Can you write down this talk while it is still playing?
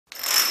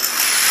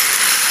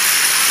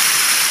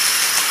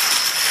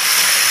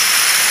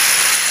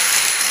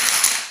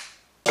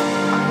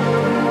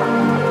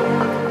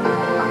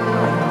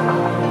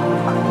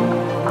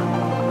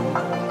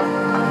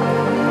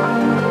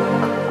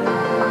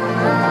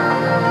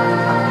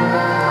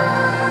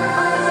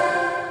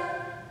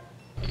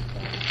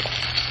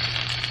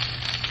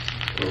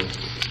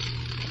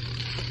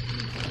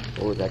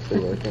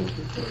actually working.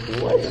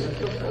 What?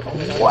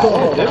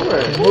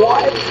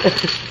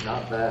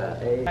 Not bad.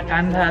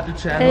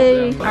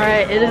 Hey,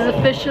 alright, it is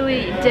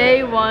officially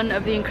day one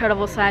of the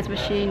Incredible Science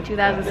Machine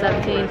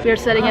 2017. We are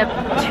setting up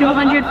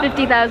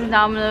 250,000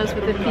 dominoes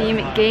with the theme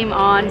Game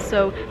On,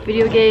 so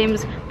video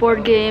games,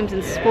 board games,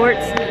 and sports.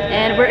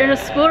 And we're in a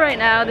school right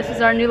now. This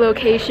is our new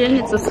location.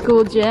 It's a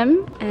school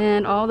gym,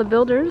 and all the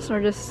builders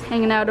are just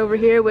hanging out over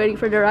here waiting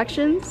for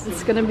directions.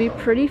 It's gonna be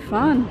pretty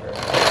fun.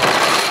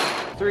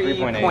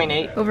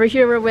 3.8. Over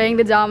here we're weighing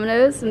the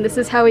dominoes, and this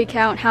is how we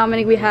count how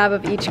many we have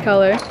of each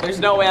color. There's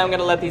no way I'm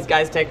gonna let these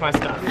guys take my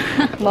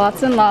stuff.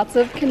 Lots and lots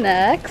of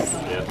connects.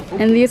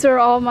 And these are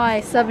all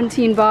my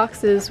 17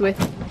 boxes with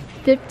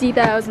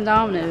 50,000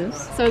 dominoes.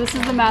 So this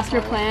is the master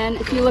plan.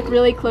 If you look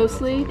really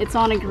closely, it's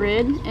on a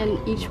grid, and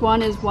each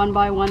one is 1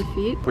 by 1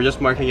 feet. We're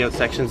just marking out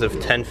sections of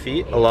 10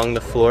 feet along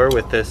the floor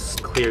with this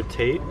clear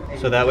tape.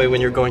 So that way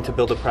when you're going to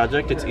build a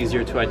project, it's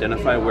easier to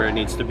identify where it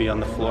needs to be on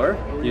the floor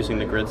using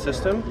the grid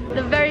system.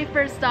 The very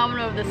first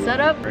domino of the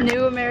setup,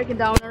 new American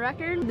domino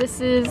record. This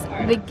is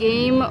the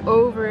Game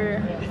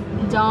Over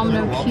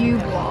domino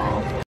cube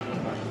wall.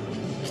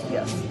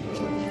 Yes.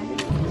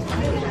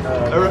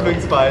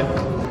 Everything's fine.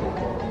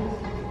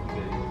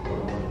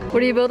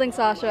 What are you building,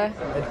 Sasha?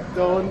 I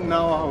don't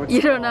know how it's You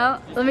don't know?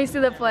 Let me see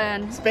the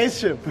plan.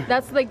 Spaceship.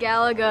 That's the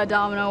Galaga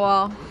domino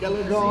wall.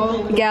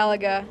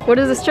 Galaga. What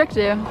does this trick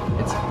do?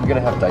 We're gonna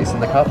have dice in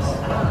the cups,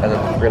 and then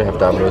we're gonna have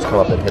dominoes come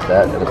up and hit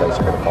that, and the dice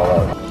are gonna fall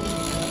out.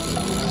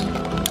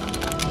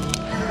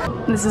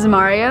 This is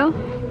Mario.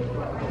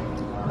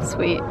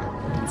 Sweet.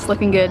 It's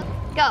looking good.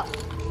 Go.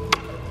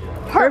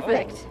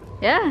 Perfect.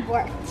 Yeah.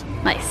 Worked.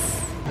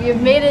 Nice. We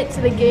have made it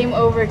to the Game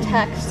Over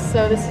text,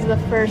 so this is the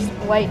first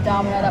white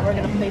domino that we're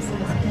going to place in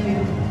this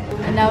cube.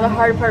 And now the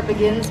hard part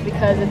begins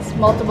because it's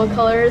multiple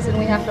colors and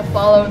we have to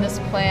follow this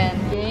plan.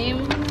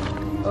 Game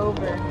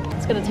Over.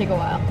 It's going to take a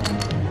while.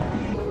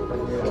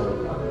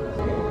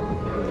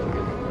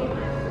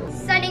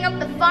 Setting up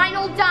the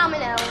final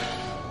domino.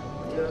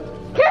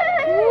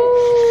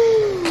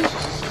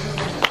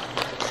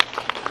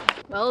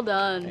 Well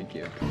done. Thank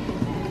you.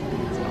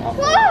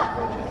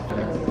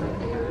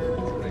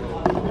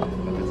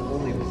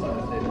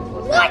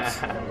 What?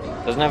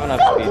 Doesn't have enough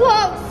So speed.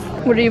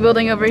 close. What are you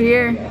building over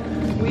here?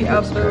 We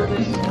are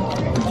building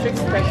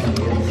tricks.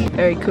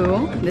 Very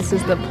cool. This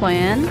is the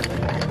plan.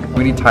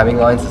 We need timing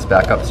lines as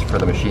backups for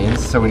the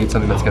machines, so we need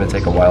something that's going to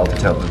take a while to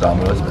tell the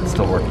dominoes, but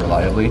still work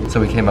reliably. So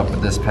we came up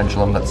with this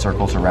pendulum that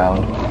circles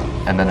around,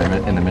 and then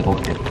in the middle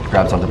it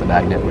grabs onto the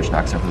magnet, which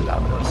knocks over the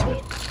dominoes.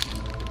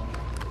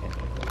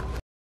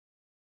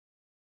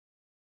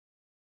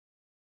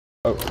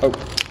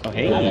 Oh,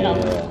 hey.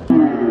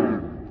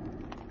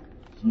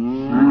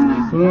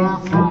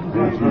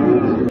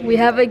 We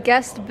have a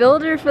guest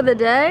builder for the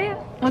day.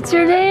 What's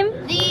your name?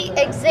 The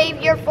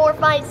Xavier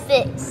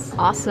 456.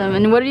 Awesome.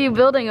 And what are you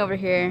building over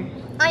here?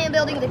 I am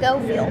building the Go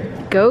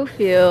Field. Go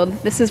Field.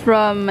 This is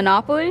from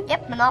Monopoly?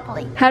 Yep,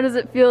 Monopoly. How does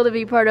it feel to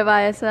be part of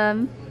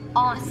ISM?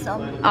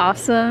 Awesome.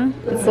 Awesome.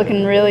 It's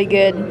looking really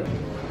good.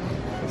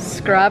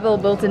 Scrabble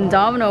built-in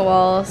domino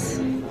walls.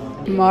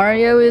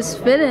 Mario is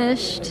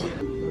finished.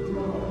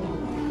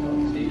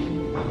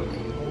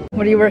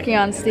 What are you working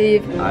on,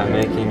 Steve? I'm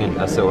making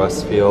an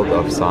SOS field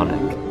of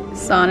Sonic.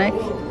 Sonic.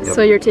 Yep.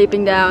 So you're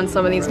taping down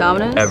some of these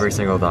dominoes? Every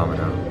single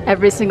domino.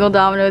 Every single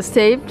domino is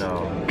taped?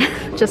 No,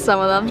 Just some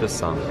of them? just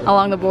some.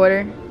 Along the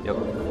border? Yep.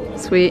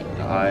 Sweet.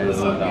 The eyes,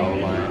 the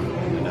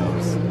outline, the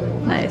nose.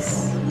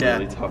 Nice. Yeah.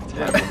 Really tough to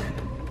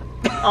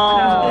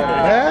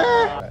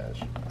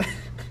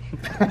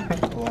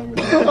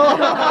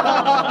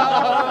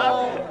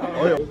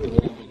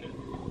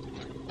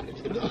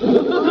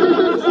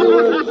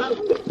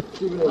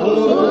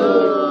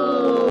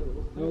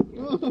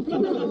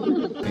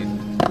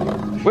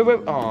Wait,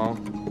 aw.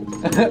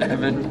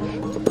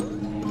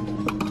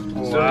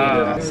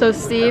 Wow. So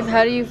Steve,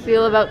 how do you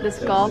feel about this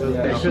golf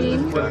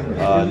machine?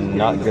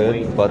 Not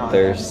good, but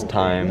there's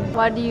time.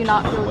 Why do you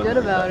not feel good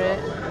about it?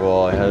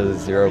 Well, it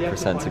has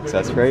 0%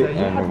 success rate,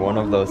 and one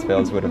of those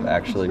fails would have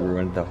actually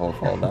ruined the whole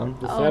fall down.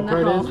 The sad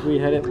part is we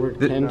had it work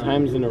 10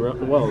 times in a row.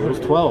 Well, it was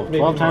 12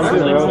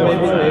 times in a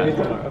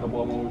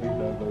row.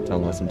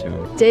 Don't listen to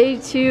him. Day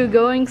 2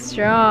 going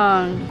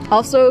strong.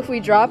 Also, if we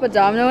drop a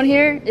domino in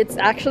here, it's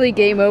actually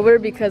game over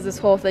because this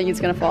whole thing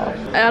is gonna fall.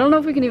 I don't know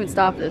if we can even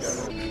stop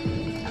this.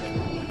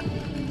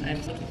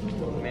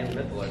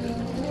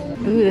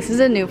 Ooh, this is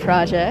a new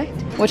project.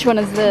 Which one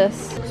is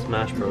this?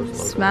 Smash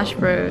Bros. Smash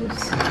Bros.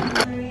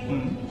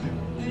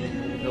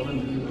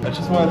 I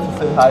just wanted to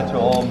say hi to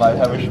all my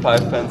Hamish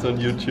 5 fans on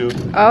YouTube.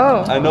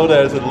 Oh. I know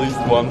there's at least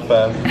one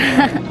fan.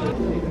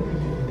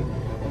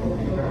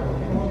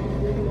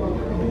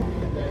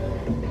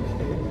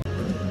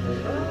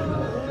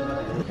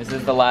 This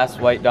is the last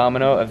white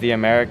domino of the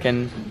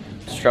American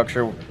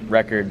structure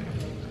record.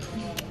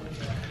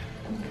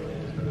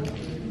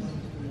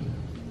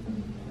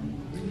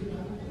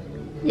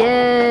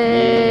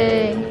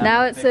 Yay!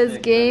 Now it says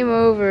game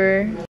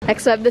over.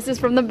 Except this is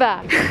from the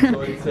back. So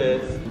it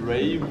says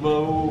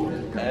Rainbow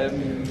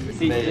MC.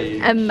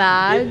 A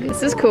mag.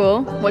 This is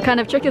cool. What kind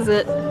of trick is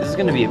it? This is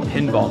gonna be a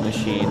pinball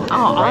machine. Oh,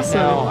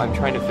 awesome. Right now, I'm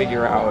trying to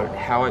figure out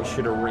how it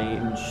should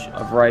arrange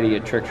a variety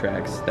of trick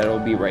tracks that'll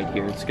be right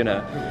here. It's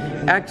gonna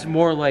act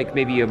more like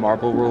maybe a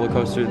marble roller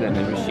coaster than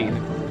a machine.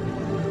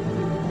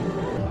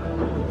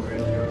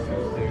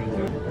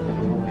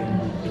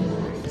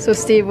 So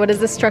Steve, what is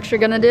this structure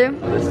gonna do?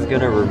 This is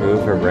gonna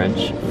remove a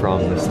wrench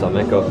from the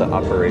stomach of the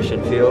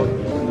operation field.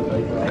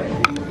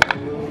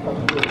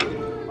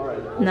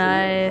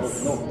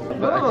 Nice.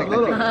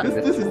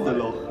 This is the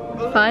law.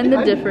 Find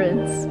the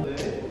difference.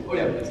 Can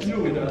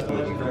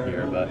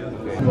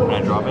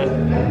I drop it?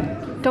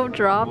 Don't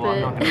drop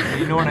it.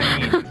 You know what I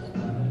mean.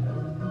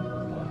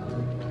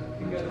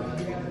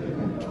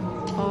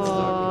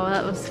 Oh,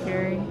 that was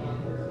scary.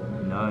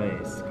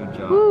 Nice, good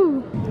job.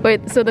 Woo.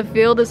 Wait, so the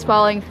field is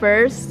falling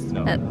first?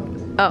 No.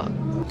 Oh.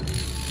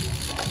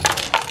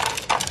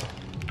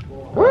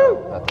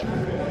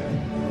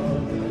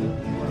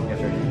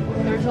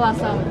 There's the last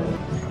time.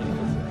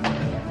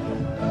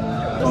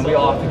 Don't be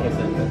off to kiss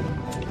it.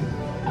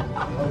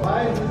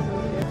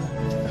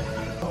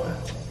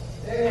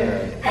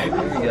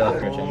 Here we go.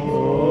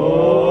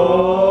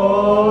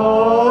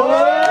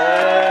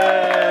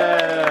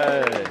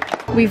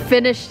 We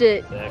finished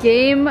it.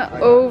 Game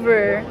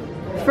over.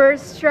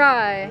 First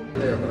try.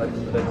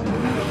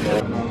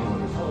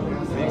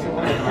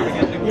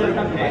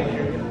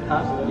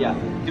 Yeah.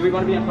 Do we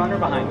want to be in front or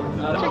behind?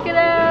 Check it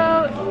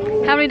out.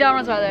 How many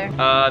dominoes are there?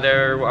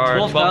 There are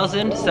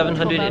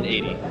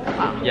 12,780.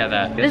 Wow. Yeah,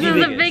 that. This is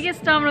the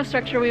biggest domino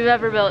structure we've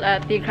ever built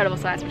at the Incredible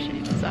Science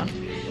Machine. So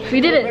we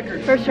did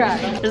it. First try.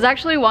 There's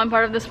actually one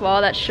part of this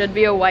wall that should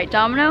be a white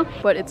domino,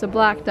 but it's a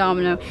black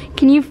domino.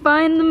 Can you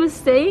find the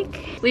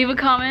mistake? Leave a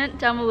comment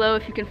down below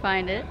if you can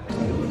find it.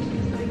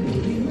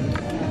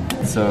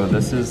 So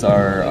this is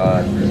our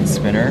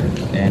spinner,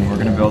 and we're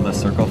gonna build a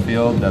circle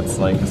field that's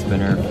like the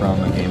spinner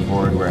from a game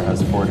board where it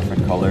has 4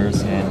 different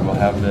colors, and we'll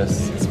have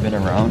this spin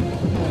around,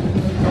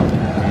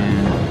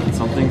 and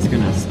something's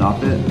gonna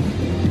stop it,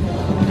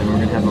 and then we're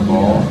gonna have a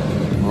ball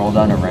roll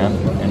down a ramp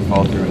and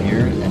fall through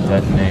here and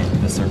detonate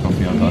the circle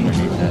field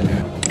underneath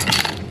it.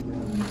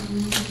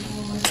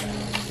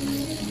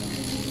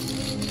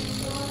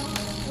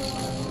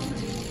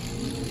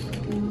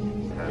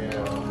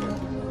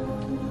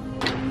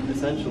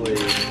 Essentially.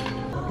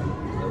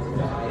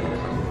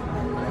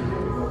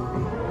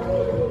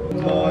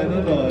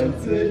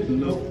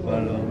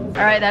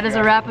 All right, that is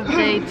a wrap of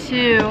day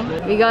 2.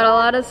 We got a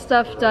lot of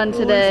stuff done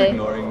today.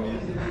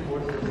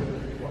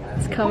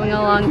 It's coming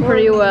along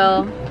pretty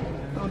well.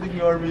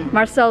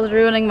 Marcel's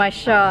ruining my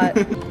shot.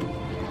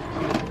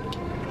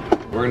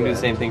 We're gonna do the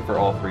same thing for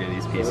all 3 of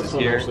these pieces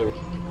here.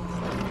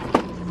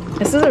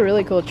 This is a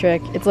really cool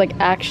trick. It's like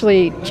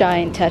actually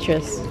giant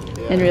Tetris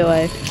in real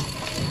life.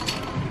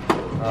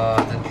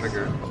 Didn't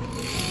trigger.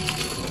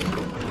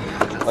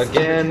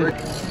 Again.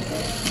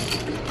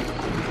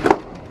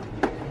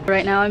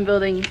 Right now I'm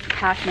building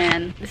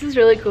Pac-Man. This is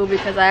really cool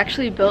because I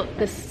actually built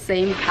this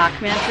same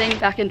Pac-Man thing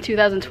back in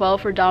 2012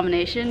 for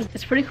Domination.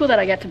 It's pretty cool that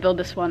I get to build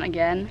this one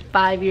again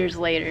 5 years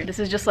later. This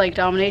is just like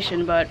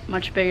Domination, but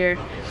much bigger,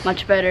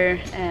 much better,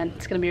 and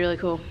it's gonna be really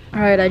cool.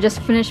 All right, I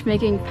just finished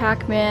making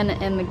Pac-Man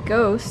and the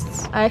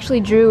ghosts. I actually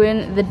drew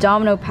in the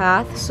domino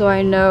path so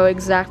I know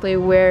exactly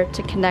where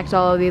to connect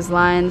all of these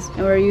lines,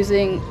 and we're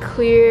using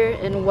clear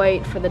and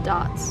white for the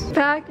dots.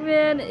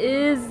 Pac-Man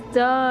is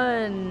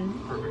done.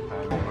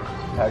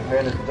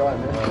 Pac-Man is done.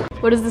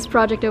 What is this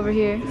project over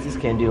here? This is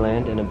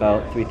Candyland and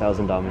about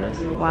 3,000 dominoes.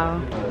 Wow.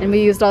 And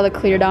we used all the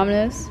clear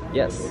dominoes?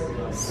 Yes.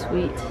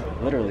 Sweet.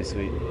 Literally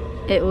sweet.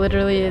 It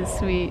literally is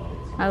sweet.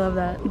 I love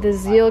that. The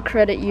Zeal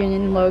Credit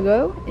Union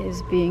logo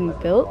is being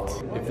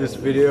built. If this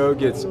video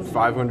gets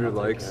 500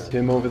 likes,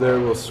 Tim over there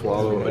will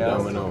swallow a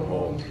domino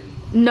whole.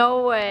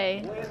 No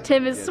way.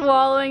 Tim is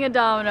swallowing a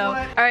domino.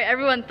 All right,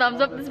 everyone,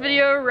 thumbs up this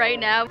video right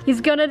now.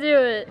 He's gonna do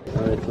it.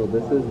 Alright, so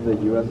this is the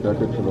US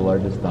record for the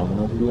largest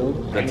domino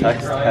field. The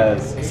text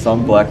has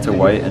some black to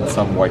white and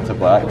some white to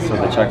black, so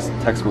the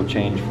text will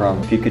change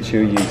from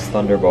Pikachu used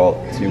Thunderbolt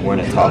to when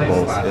it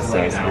topples, it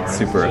says it's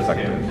super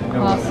effective.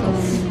 Awesome.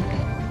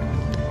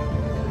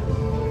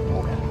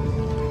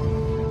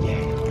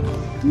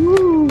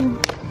 Woo!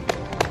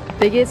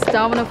 Biggest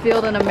domino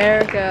field in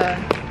America.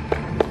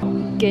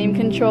 Game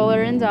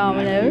controller and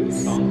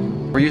dominoes.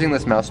 We're using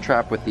this mouse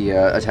trap with the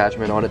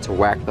attachment on it to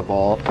whack the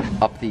ball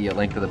up the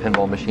length of the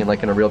pinball machine,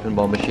 like in a real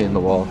pinball machine in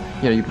the wall.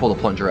 You know, you pull the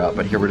plunger out,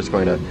 but here we're just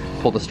going to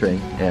pull the string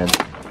and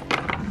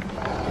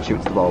it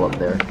shoots the ball up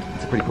there.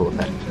 It's a pretty cool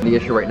effect. And the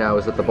issue right now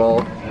is that the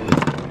ball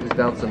is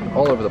bouncing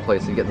all over the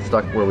place and getting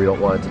stuck where we don't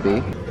want it to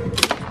be.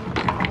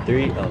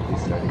 3, oh, we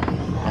started.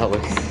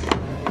 Alex.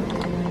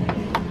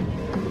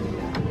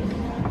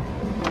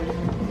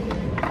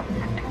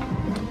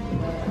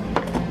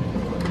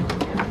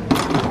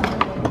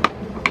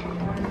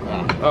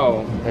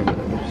 Oh. And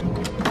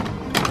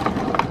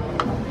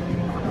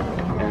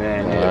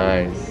then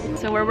Nice.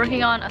 So so we're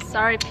working on a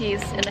sari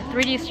piece in a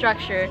 3D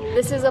structure.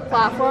 This is a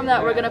platform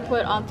that we're gonna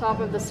put on top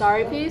of the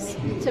sari piece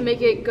to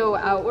make it go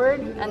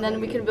outward, and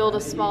then we can build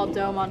a small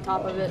dome on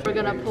top of it. We're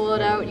gonna pull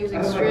it out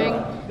using string,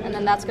 and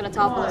then that's gonna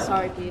topple the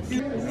sari piece.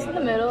 Is this in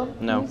the middle?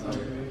 No,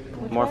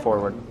 more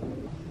forward.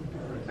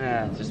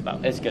 It's just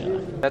about, it's good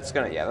enough. That's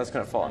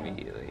gonna fall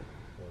immediately.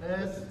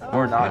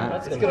 Or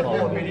not. That's gonna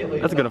fall immediately.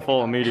 That's gonna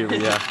fall immediately,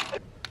 yeah.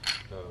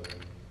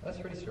 That's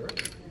pretty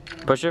short.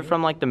 Push it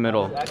from like the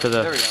middle to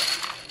the... There we go.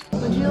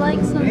 Would you like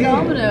some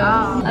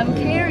dominoes? I'm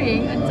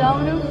carrying a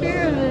domino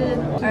pyramid.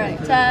 All right,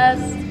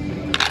 test.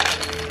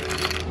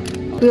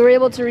 We were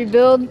able to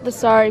rebuild the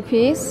sari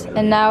piece,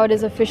 and now it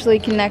is officially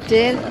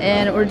connected,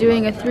 and we're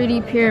doing a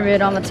 3D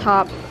pyramid on the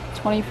top.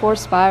 24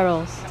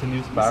 spirals. It's a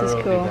new spiral this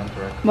is cool. event,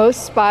 right?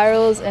 Most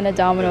spirals in a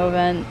domino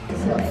event.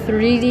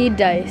 3D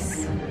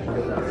dice.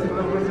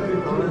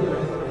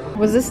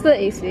 Was this the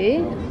AC?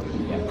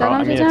 That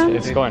I mean, down?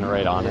 it's going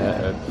right on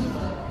it.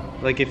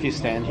 Like if you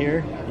stand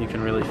here, you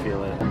can really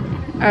feel it.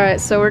 Alright,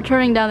 so we're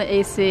turning down the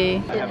AC.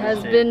 It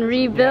has been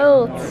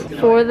rebuilt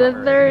for the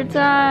 3rd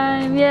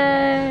time.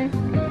 Yay!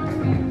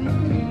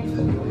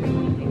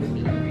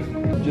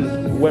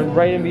 Just went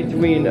right in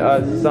between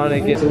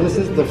Sonic and... So this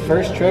is the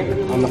first trick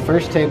on the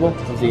first table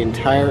of the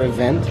entire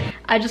event.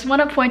 I just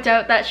want to point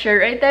out that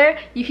shirt right there.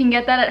 You can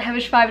get that at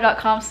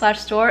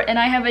heavish5.com/store, and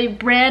I have a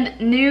brand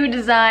new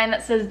design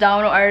that says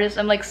Domino Artist.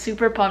 I'm like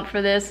super pumped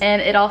for this,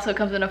 and it also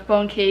comes in a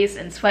phone case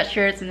and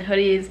sweatshirts and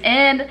hoodies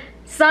and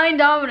signed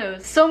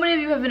dominoes. So many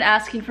of you have been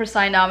asking for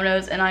signed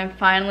dominoes, and I'm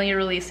finally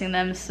releasing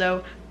them,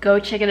 so go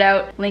check it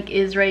out. Link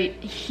is right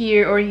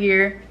here or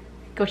here.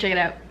 Go check it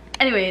out.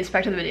 Anyways,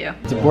 back to the video.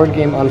 It's a board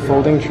game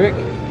unfolding trick,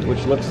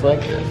 which looks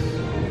like this.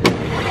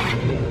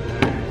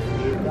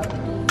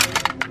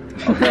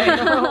 Okay.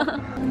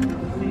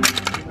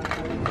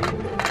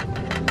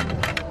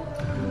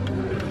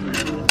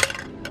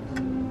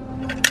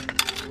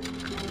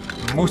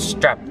 Moose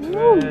strap.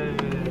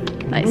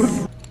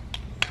 Nice.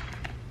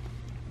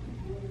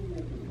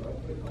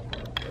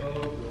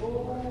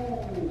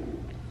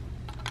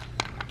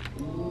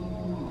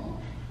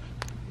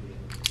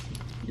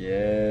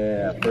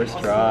 Yeah, first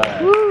try.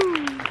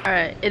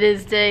 Alright, it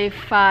is day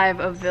 5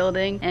 of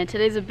building, and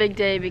today's a big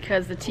day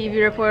because the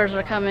TV reporters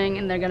are coming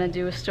and they're gonna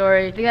do a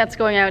story. I think that's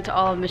going out to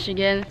all of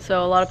Michigan,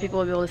 so a lot of people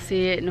will be able to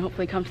see it and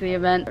hopefully come to the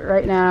event.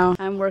 Right now,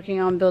 I'm working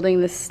on building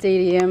this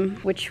stadium,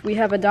 which we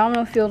have a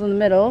domino field in the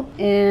middle,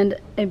 and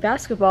a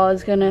basketball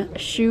is gonna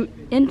shoot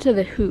into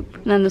the hoop,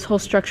 and then this whole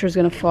structure is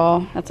gonna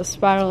fall. That's a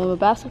spiral of a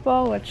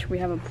basketball, which we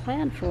have a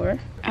plan for.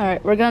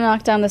 Alright, we're gonna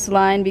knock down this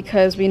line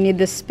because we need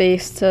this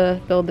space to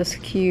build this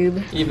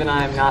cube. Even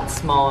I'm not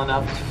small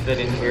enough to fit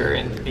in here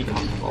and be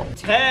comfortable.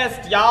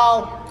 Test,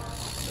 y'all!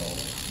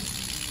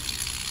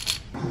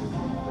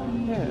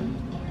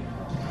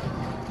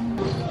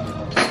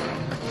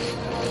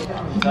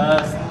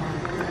 Test.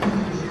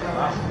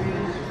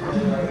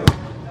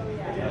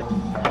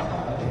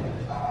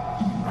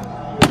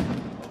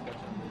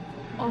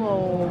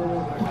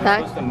 Oh,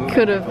 that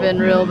could have been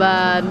real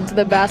bad.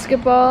 The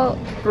basketball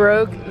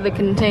broke the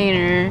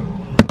container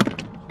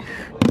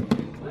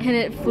and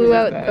it flew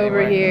out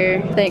over here.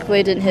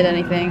 Thankfully it didn't hit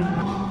anything.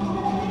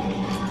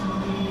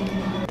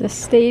 The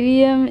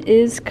stadium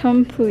is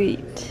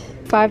complete.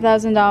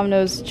 5,000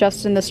 dominoes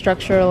just in the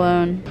structure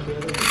alone.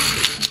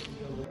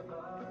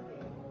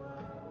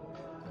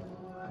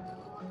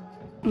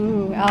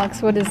 Ooh,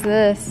 Alex, what is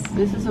this?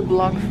 This is a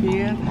block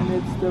field and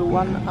it's the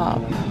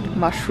 1-up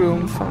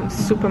mushroom from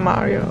Super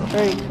Mario.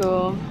 Very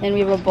cool. And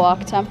we have a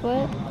block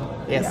template?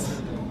 Yes.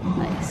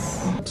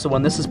 Nice. So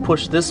when this is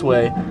pushed this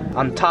way,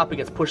 on top it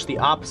gets pushed the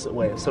opposite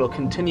way. So it'll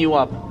continue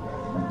up,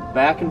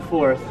 back and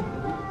forth,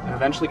 and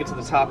eventually get to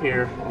the top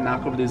here and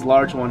knock over these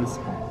large ones.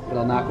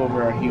 It'll knock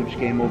over our huge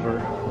game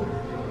over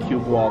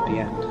cube wall at the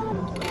end.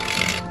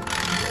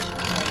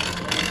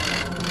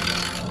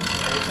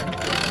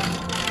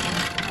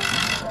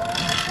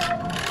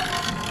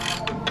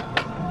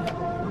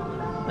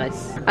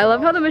 Nice. I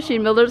love how the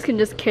machine builders can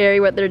just carry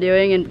what they're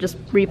doing and just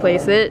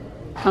replace it,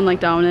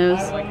 unlike Dominoes.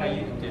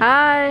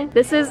 Hi,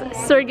 this is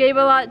Sergey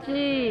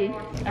Balatji.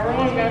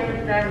 Everyone's got to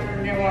subscribe to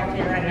Sergey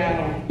Balatji right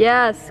now.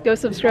 Yes, go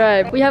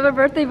subscribe. We have a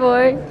birthday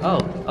boy. Oh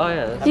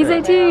yeah. That's He's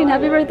right. 18.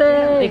 Happy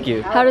birthday. Thank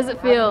you. How does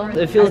it feel?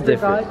 It feels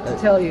different. To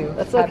tell you,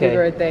 That's happy okay.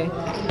 birthday.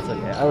 It's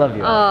okay. I love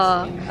you.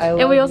 Aw.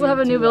 And we also have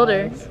a new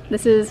builder.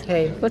 This is,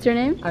 Hey. what's your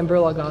name? I'm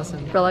Burla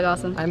Gosson. Burla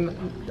Gosson. I'm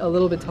a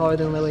little bit taller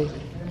than Lily.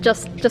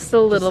 Just a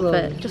little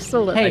bit. Just a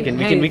little. Hey,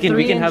 We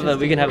can have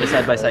a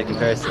side-by-side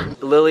comparison.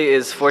 Lily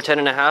is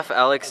 4'10.5".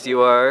 Alex,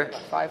 you are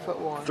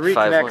 5'1". 3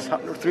 connects.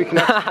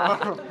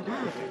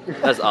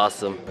 That's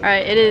awesome. All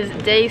right, it is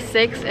day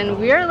 6, and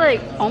we are like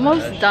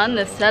almost done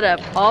this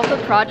setup. All the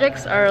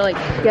projects are like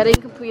getting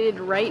completed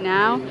right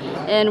now,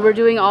 and we're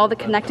doing all the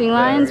connecting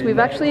lines. We've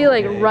actually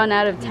like run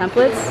out of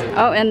templates.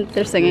 Oh, and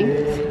they're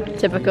singing.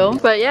 typical.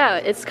 But yeah,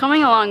 it's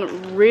coming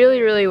along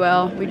really, really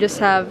well. We just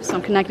have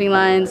some connecting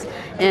lines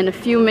and a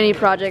few mini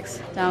projects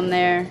down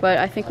there, but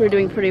I think we're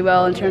doing pretty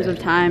well in terms of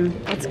time.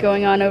 What's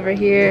going on over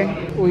here?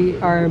 We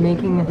are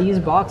making these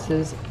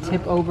boxes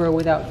tip over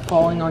without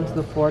falling onto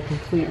the floor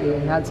completely,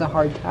 and that's a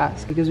hard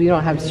task because we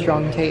don't have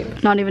strong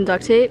tape. Not even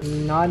duct tape?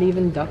 Not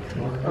even duct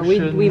tape. Or we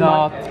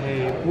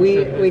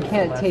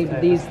can't tape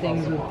these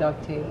things with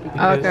duct tape.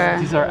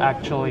 Because these are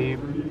actually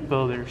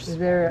builders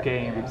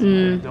games.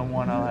 They don't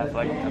want to have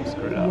like them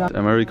screwed up.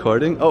 Am I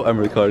recording? Oh, I'm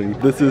recording.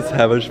 This is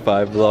Havish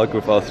 5 vlog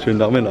with Austrian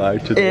Domino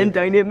today. And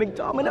Dynamic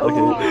Domino.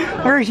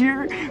 Okay. We're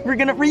here. We're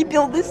gonna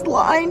rebuild this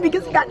line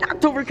because it got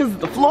knocked over because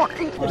of the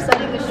flooring. We're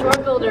setting the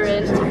short builder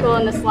in to pull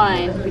in this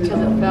line because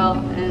it fell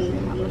and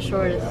I'm the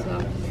shortest, so.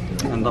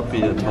 And not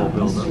be a tall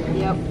builder.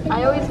 Yep.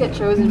 I always get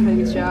chosen for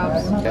these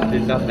jobs. Got through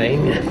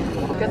nothing.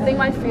 Good thing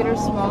my feet are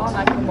small and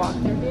I can walk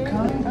through here.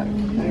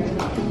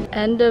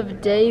 End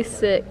of day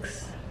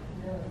 6.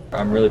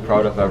 I'm really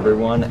proud of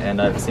everyone,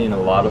 and I've seen a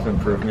lot of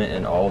improvement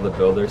in all the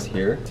builders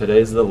here.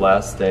 Today's the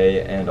last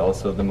day and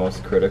also the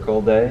most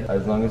critical day.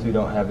 As long as we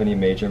don't have any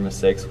major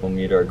mistakes, we'll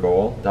meet our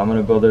goal.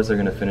 Domino builders are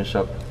going to finish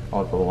up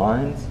all the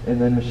lines,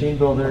 and then machine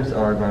builders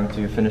are going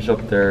to finish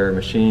up their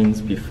machines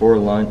before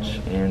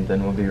lunch, and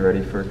then we'll be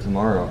ready for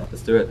tomorrow.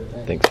 Let's do it.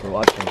 Thanks for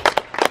watching.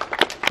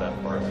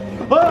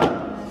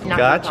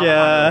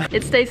 Gotcha!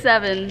 It's day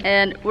 7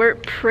 and we're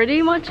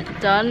pretty much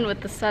done with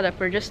the setup.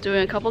 We're just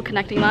doing a couple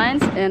connecting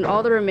lines and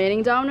all the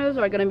remaining dominoes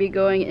are going to be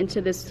going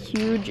into this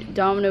huge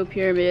domino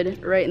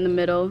pyramid right in the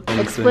middle.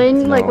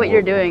 Explain like what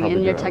you're doing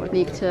and your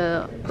technique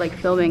to like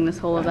filming this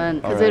whole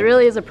event, because it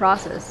really is a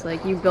process.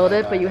 Like you build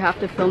it, but you have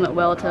to film it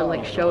well to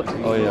like show it to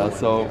people. Oh yeah,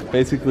 so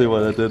basically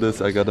what I did is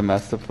I got a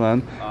master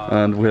plan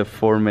and we have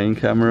 4 main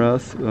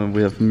cameras.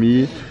 We have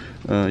me,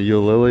 you,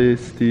 Lily,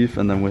 Steve,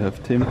 and then we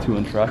have Tim, 2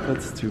 intrepid,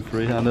 2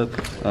 free-handed,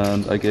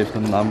 and I gave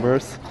them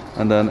numbers,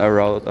 and then I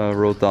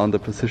wrote down the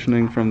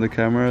positioning from the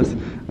cameras,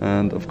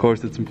 and of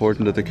course it's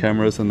important that the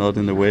cameras are not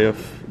in the way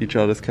of each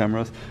other's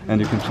cameras,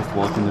 and you can just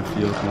walk in the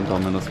field when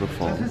dominoes will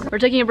fall. We're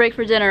taking a break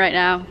for dinner right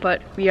now,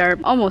 but we are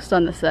almost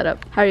done the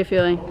setup. How are you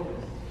feeling?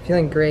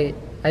 Feeling great.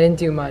 I didn't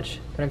do much,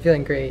 but I'm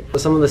feeling great. Well,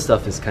 some of the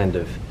stuff is kind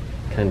of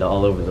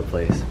all over the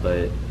place,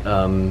 but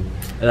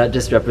that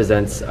just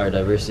represents our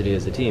diversity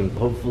as a team.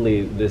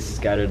 Hopefully this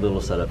scattered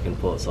little setup can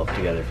pull itself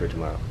together for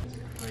tomorrow.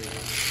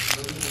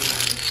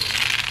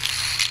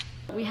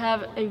 We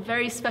have a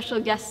very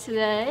special guest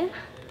today.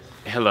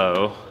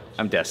 Hello,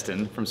 I'm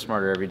Destin from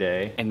Smarter Every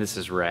Day, and this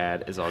is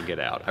rad as all get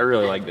out. I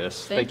really like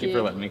this. Thank you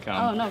for letting me come.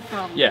 Oh, no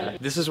problem. Yeah,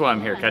 this is why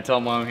I'm here. Can I tell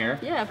them why I'm here?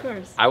 Yeah, of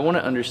course. I want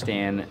to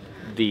understand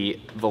the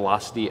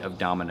velocity of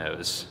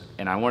dominoes,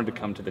 and I wanted to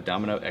come to the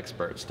domino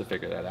experts to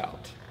figure that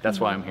out. That's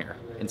why I'm here.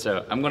 And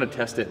so I'm going to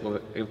test it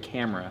with a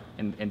camera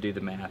and do the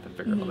math and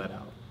figure all that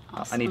out.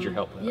 Awesome. I need your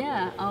help though.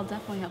 Yeah, I'll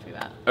definitely help you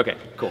out. Okay,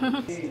 cool.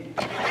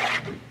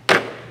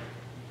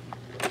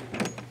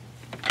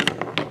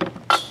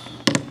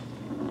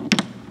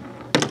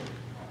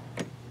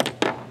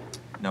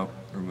 No,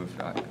 remove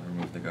that.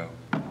 Remove the go.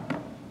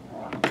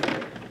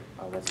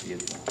 Oh, that's the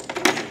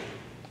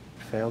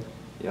Failed.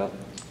 Yep.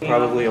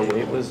 Probably a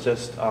weight was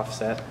just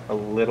offset a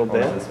little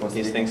bit.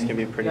 These things can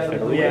be pretty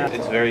fiddly. Yeah.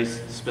 It's very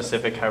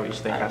specific how each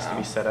thing has to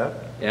be set up.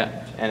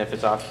 Yeah. And if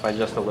it's off by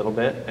just a little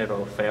bit,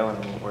 it'll fail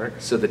and it won't work.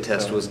 So the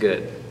test was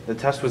good? The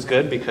test was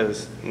good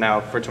because now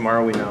for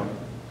tomorrow we know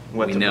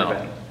what to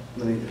prevent.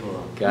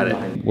 Got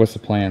it. What's the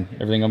plan?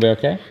 Everything gonna be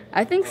okay?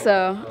 I think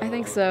so. I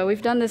think so.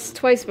 We've done this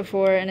twice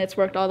before and it's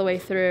worked all the way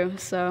through,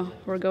 so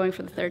we're going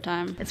for the 3rd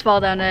time. It's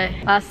fall down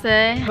day. Last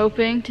day,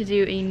 hoping to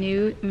do a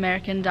new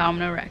American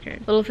Domino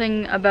record. Little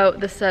thing about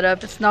this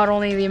setup, it's not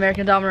only the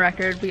American Domino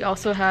record, we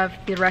also have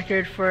the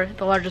record for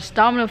the largest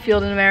domino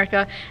field in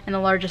America and the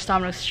largest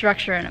domino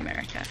structure in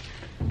America.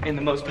 And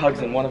the most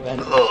hugs in one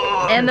event.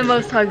 And the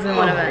most hugs in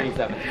one event.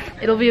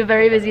 It'll be a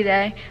very busy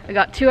day. I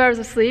got 2 hours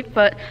of sleep,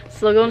 but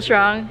still going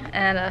strong,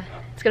 and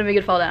it's gonna be a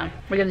good fall down.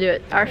 We're gonna do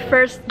it. Our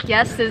first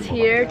guest is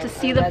here to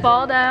see the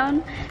fall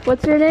down.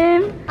 What's your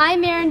name?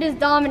 I'm Aaron Does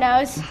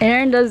Dominoes.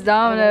 Aaron Does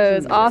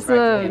Dominoes.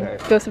 Awesome.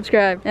 Go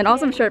subscribe. And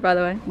awesome shirt, by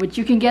the way, which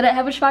you can get at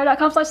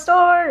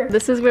heavish5.com/store.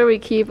 This is where we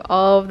keep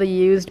all of the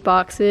used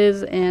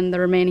boxes and the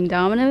remaining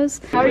dominoes.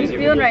 How are you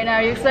feeling right now?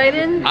 Are you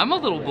excited? I'm a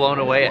little blown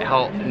away at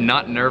how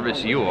not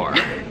nervous you are.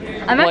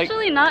 I'm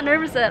actually not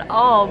nervous at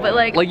all, but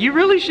like you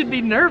really should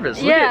be nervous.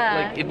 Look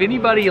yeah. At, if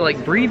anybody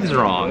breathes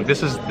wrong,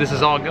 this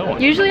is all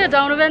going. Usually at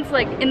domino events,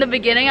 like in the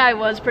beginning, I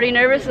was pretty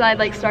nervous and I'd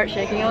like start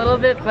shaking a little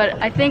bit. But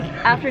I think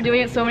after doing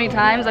it so many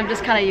times, I'm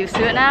just kind of used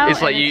to it now.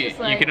 It's like you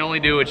can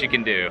only do what you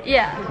can do.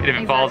 Yeah. And if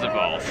it falls, it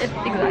falls.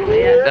 Exactly.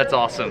 Yeah. That's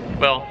awesome.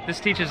 Well, this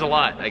teaches a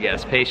lot, I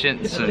guess.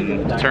 Patience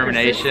and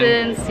determination.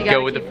 Persistence, you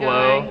go with the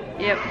flow. Going.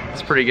 Yep.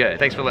 It's pretty good.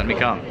 Thanks for letting me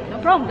come. No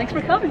problem. Thanks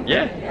for coming.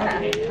 Yeah.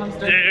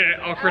 Yeah.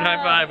 Awkward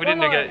high five. We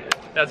didn't get it.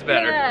 That's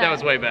better. Yeah. That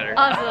was way better.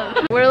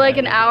 Awesome. We're like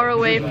an hour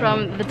away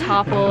from the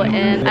topple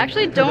and I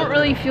actually don't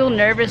really feel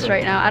nervous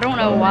right now. I don't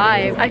know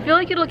why. I feel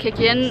like it'll kick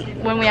in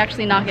when we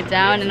actually knock it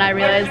down and I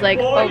realize like,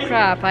 oh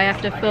crap, I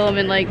have to film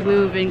and like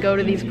move and go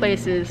to these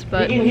places.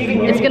 But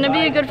it's gonna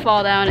be a good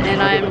fall down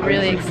and I'm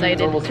really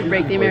excited to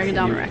break the American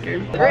Domino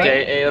record.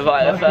 Day of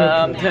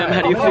IFM. Tim,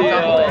 how do you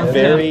feel?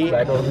 Very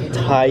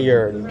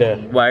tired.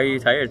 Why are you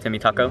tired, Timmy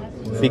Taco?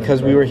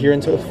 Because we were here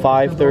until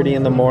 5:30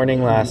 in the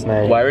morning last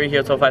night. Why were you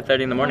here till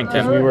 5:30 in the morning,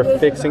 Tim? We were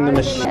fixing the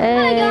machine.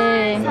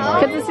 Hey,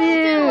 good to see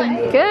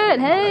you. Good,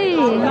 hey.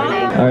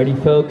 Alrighty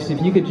folks,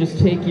 if you could just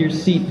take your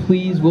seat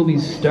please, we'll be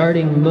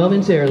starting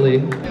momentarily.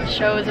 The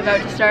show is about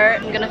to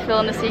start. I'm gonna fill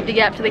in the safety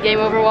gap to the game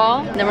over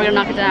wall, and then we're gonna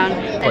knock it down.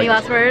 Any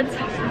last words?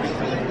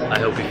 I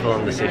hope we fill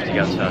in the safety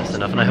gaps fast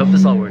enough, and I hope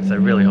this all works. I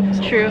really hope this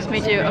all works. True,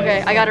 me too.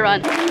 Okay, I gotta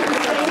run.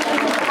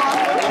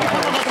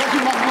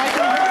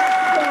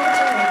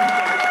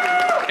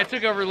 I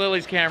took over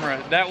Lily's camera.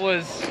 That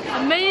was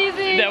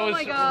amazing. That was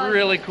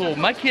really cool.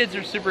 My kids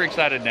are super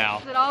excited now.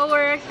 Does it all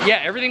work? Yeah,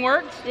 everything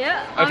worked?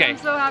 Yeah. Okay. I'm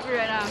so happy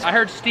right now. I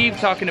heard Steve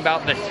talking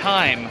about the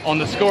time on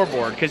the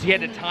scoreboard because he had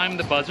to time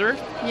the buzzer.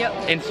 Yep.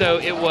 And so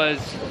it was,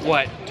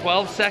 what,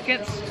 12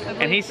 seconds?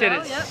 And he said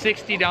it's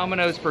 60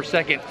 dominoes per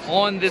second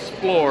on this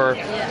floor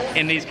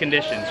in these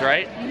conditions,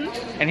 right?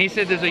 And he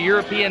said there's a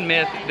European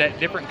myth that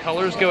different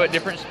colors go at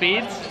different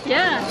speeds.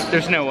 Yeah.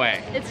 There's no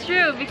way. It's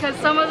true because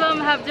some of them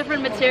have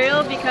different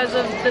material because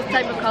of this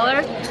type of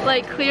color.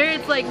 Like clear,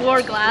 it's like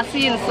more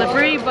glassy and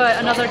slippery, but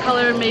another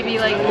color, maybe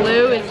like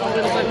blue, is a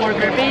little bit more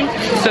grippy.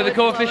 So the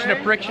coefficient of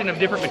friction of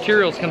different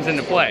materials comes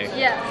into play.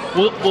 Yes.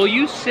 Will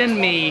you send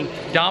me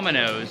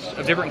dominoes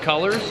of different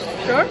colors?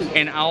 Sure.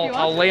 And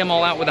I'll lay them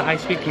all out with a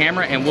high-speed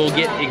camera, and we'll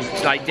get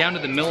like down to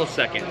the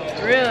millisecond.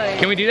 Really?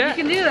 Can we do that?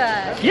 You can do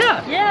that.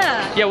 Yeah.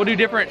 Yeah. Yeah, we'll do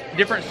different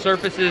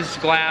surfaces,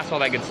 glass, all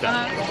that good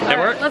stuff. That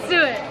work? Let's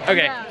do it.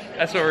 Okay. Yeah.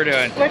 That's what we're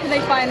doing. Where can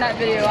they find that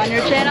video? On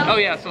your channel? Oh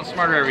yeah, so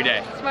Smarter Every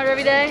Day. Smarter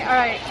Every Day?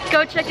 Alright,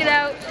 go check it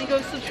out and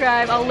go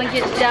subscribe. I'll link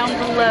it down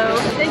below.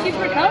 Thank you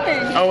for coming.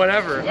 Oh,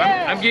 whatever.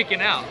 Yeah. I'm geeking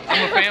out.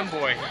 I'm a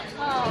fanboy.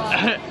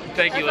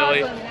 Thank you,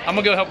 Lily. Awesome. I'm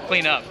gonna go help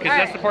clean up because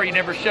that's the part you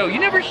never show. You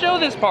never show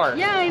this part.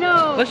 Yeah, I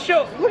know. Let's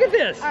show. Look at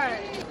this.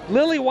 Alright.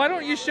 Lily, why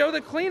don't you show the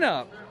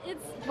cleanup?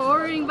 It's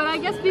boring, but I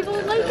guess people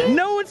would like it.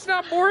 No, it's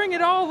not boring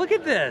at all. Look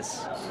at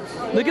this.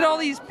 Look at all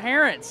these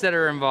parents that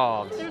are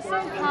involved. They're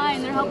so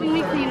kind. They're helping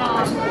me clean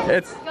up.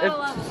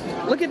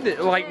 Look at this.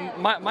 Like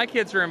my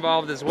kids are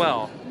involved as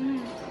well.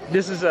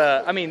 This is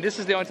I mean, this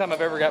is the only time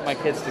I've ever got my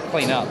kids to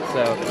clean up,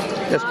 so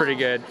that's pretty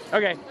good.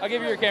 Okay, I'll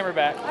give you your camera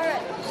back. All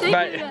right,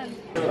 thank you then.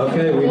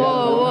 Okay, we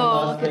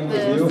whoa, look at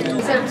this. So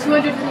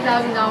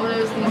 250,000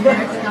 dominoes, the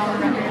American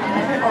Domino record,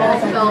 and it all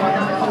fell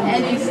without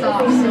any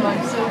stops, so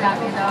I'm so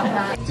happy about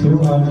that.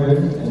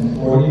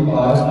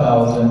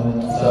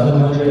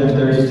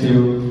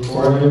 245,732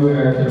 for a new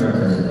American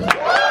record.